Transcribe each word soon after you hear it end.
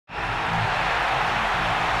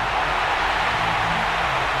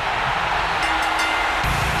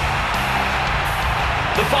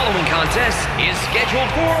following contest is scheduled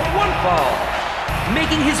for one fall.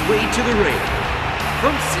 Making his way to the ring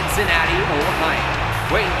from Cincinnati, Ohio,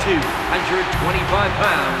 weighing 225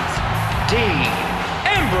 pounds, Dean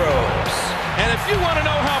Ambrose. And if you want to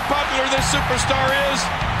know how popular this superstar is,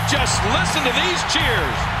 just listen to these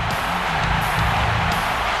cheers.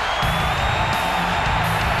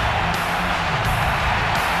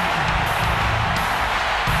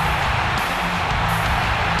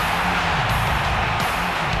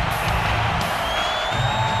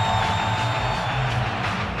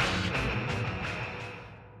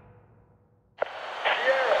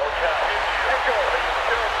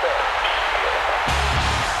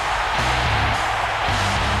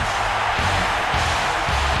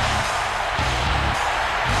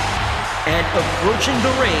 And approaching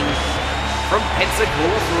the ring from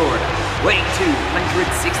Pensacola, Florida, weighing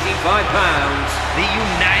 265 pounds, the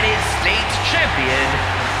United States Champion,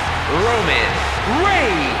 Roman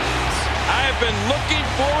Reigns. I've been looking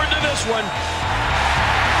forward to this one.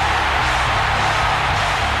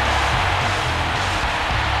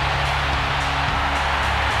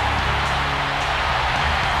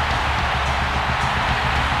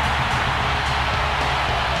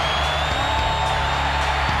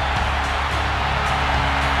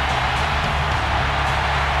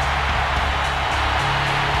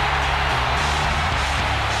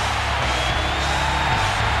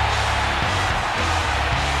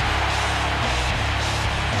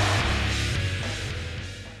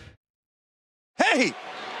 Hey,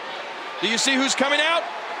 do you see who's coming out?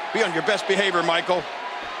 Be on your best behavior, Michael.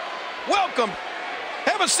 Welcome.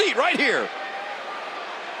 Have a seat right here.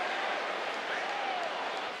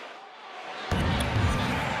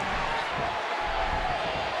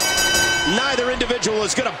 Neither individual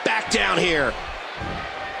is going to back down here.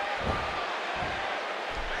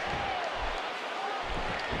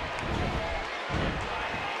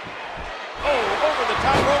 Oh, over the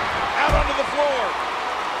top rope, out onto the floor.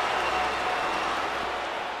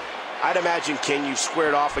 I'd imagine, Ken, you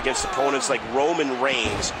squared off against opponents like Roman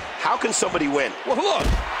Reigns. How can somebody win? Well, look,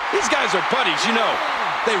 these guys are buddies, you know.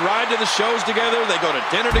 They ride to the shows together, they go to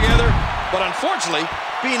dinner together. But unfortunately,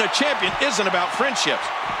 being a champion isn't about friendships.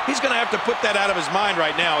 He's going to have to put that out of his mind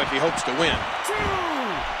right now if he hopes to win.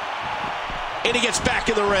 And he gets back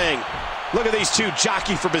in the ring. Look at these two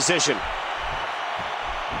jockey for position.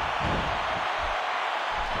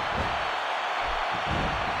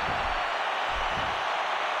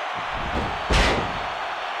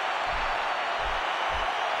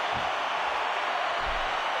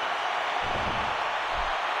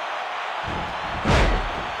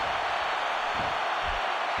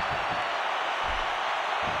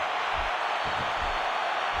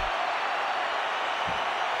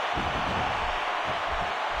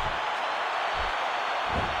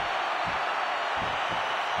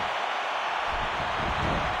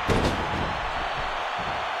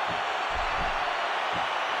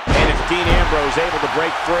 Dean Ambrose able to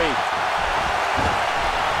break free.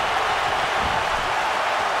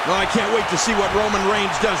 Well, I can't wait to see what Roman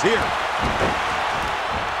Reigns does here.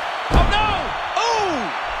 Oh, no! Oh!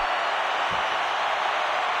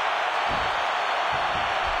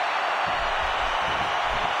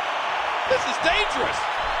 This is dangerous.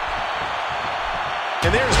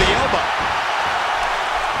 And there's the elbow.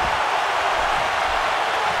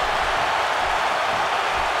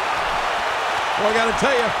 Well, I got to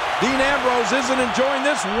tell you, Dean Ambrose isn't enjoying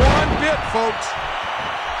this one bit, folks.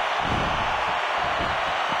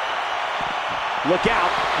 Look out.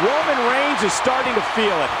 Roman Reigns is starting to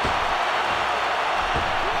feel it.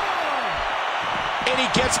 And he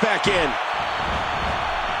gets back in.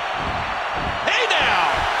 Hey now!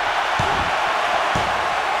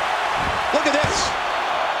 Look at this.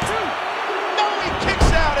 No, he kicks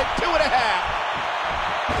out at 2.5.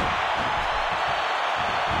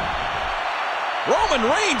 Roman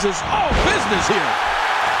Reigns is all business here.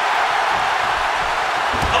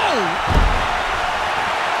 Oh!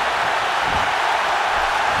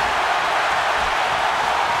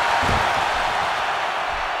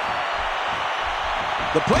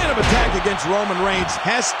 The plan of attack against Roman Reigns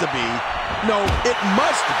has to be, no, it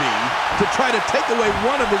must be, to try to take away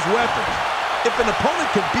one of his weapons. If an opponent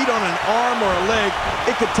can beat on an arm or a leg,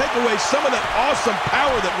 it could take away some of that awesome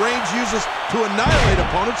power that Reigns uses to annihilate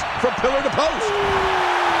opponents from pillar to post.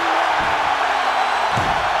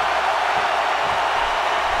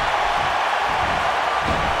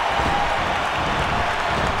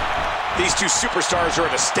 These two superstars are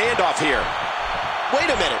in a standoff here. Wait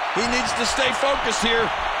a minute. He needs to stay focused here.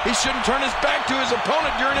 He shouldn't turn his back to his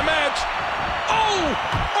opponent during a match. Oh,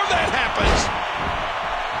 or that happens.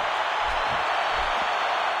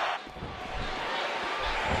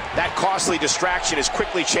 costly distraction has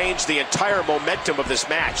quickly changed the entire momentum of this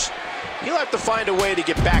match. He'll have to find a way to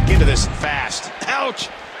get back into this fast. Ouch!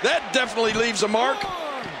 That definitely leaves a mark.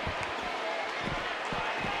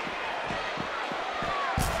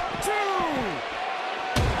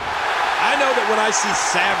 I know that when I see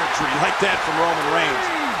savagery like that from Roman Reigns,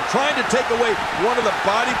 trying to take away one of the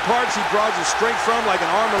body parts he draws his strength from, like an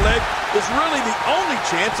arm or leg, is really the only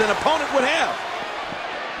chance an opponent would have.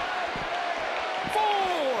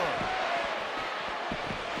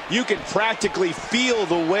 4. You can practically feel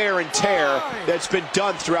the wear and tear that's been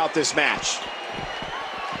done throughout this match.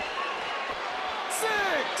 6.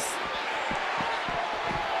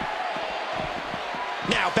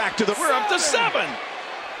 Now back to the... We're up to 7.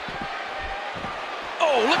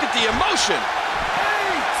 Oh, look at the emotion. 8.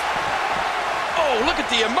 Oh, look at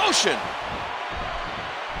the emotion.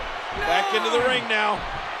 9. Back into the ring now.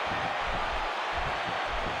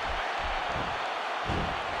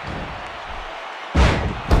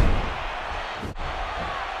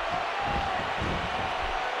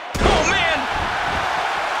 Oh, man.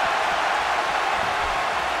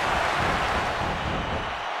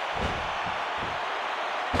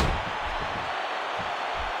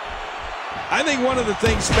 I think one of the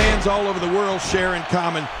things fans all over the world share in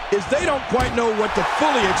common is they don't quite know what to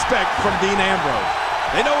fully expect from Dean Ambrose.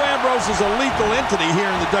 They know Ambrose is a lethal entity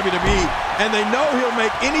here in the WWE, and they know he'll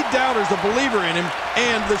make any doubters a believer in him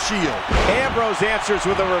and the Shield. Ambrose answers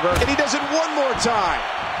with a reverse, and he does it one more time.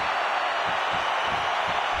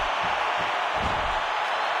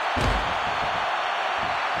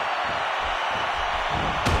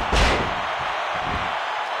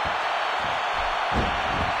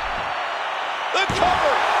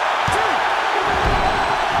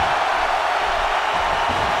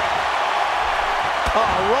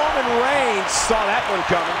 Roman Reigns saw that one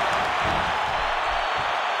coming.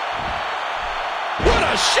 What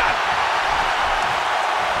a shot!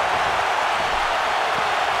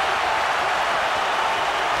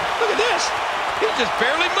 Look at this. He's just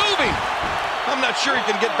barely moving. I'm not sure he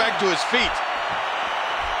can get back to his feet.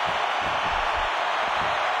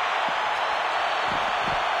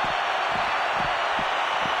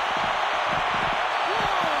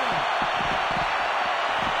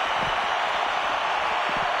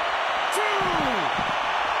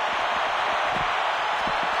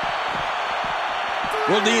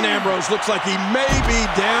 Well, Dean Ambrose looks like he may be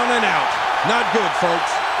down and out. Not good,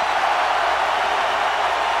 folks.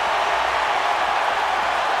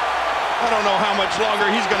 I don't know how much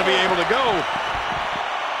longer he's going to be able to go. 5.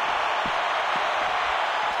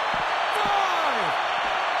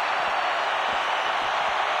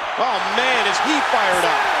 Oh, man, is he fired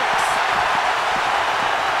up.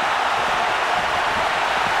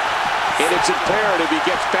 And it's imperative he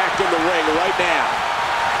gets back in the ring right now.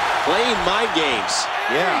 Playing mind games.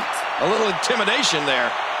 Yeah, a little intimidation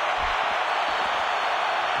there.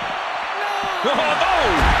 No. Oh,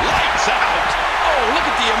 lights out. Oh, look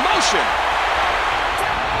at the emotion.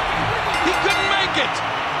 He couldn't make it.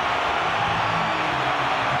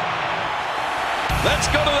 Let's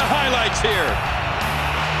go to the highlights here.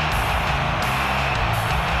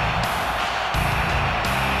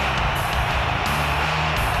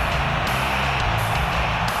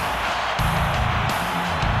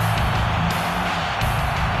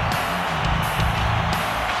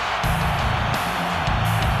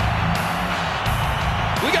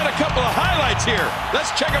 Couple of highlights here.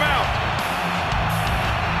 Let's check them out.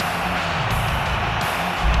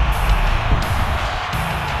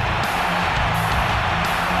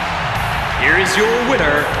 Here is your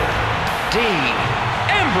winner, Dean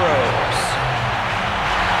Ambrose.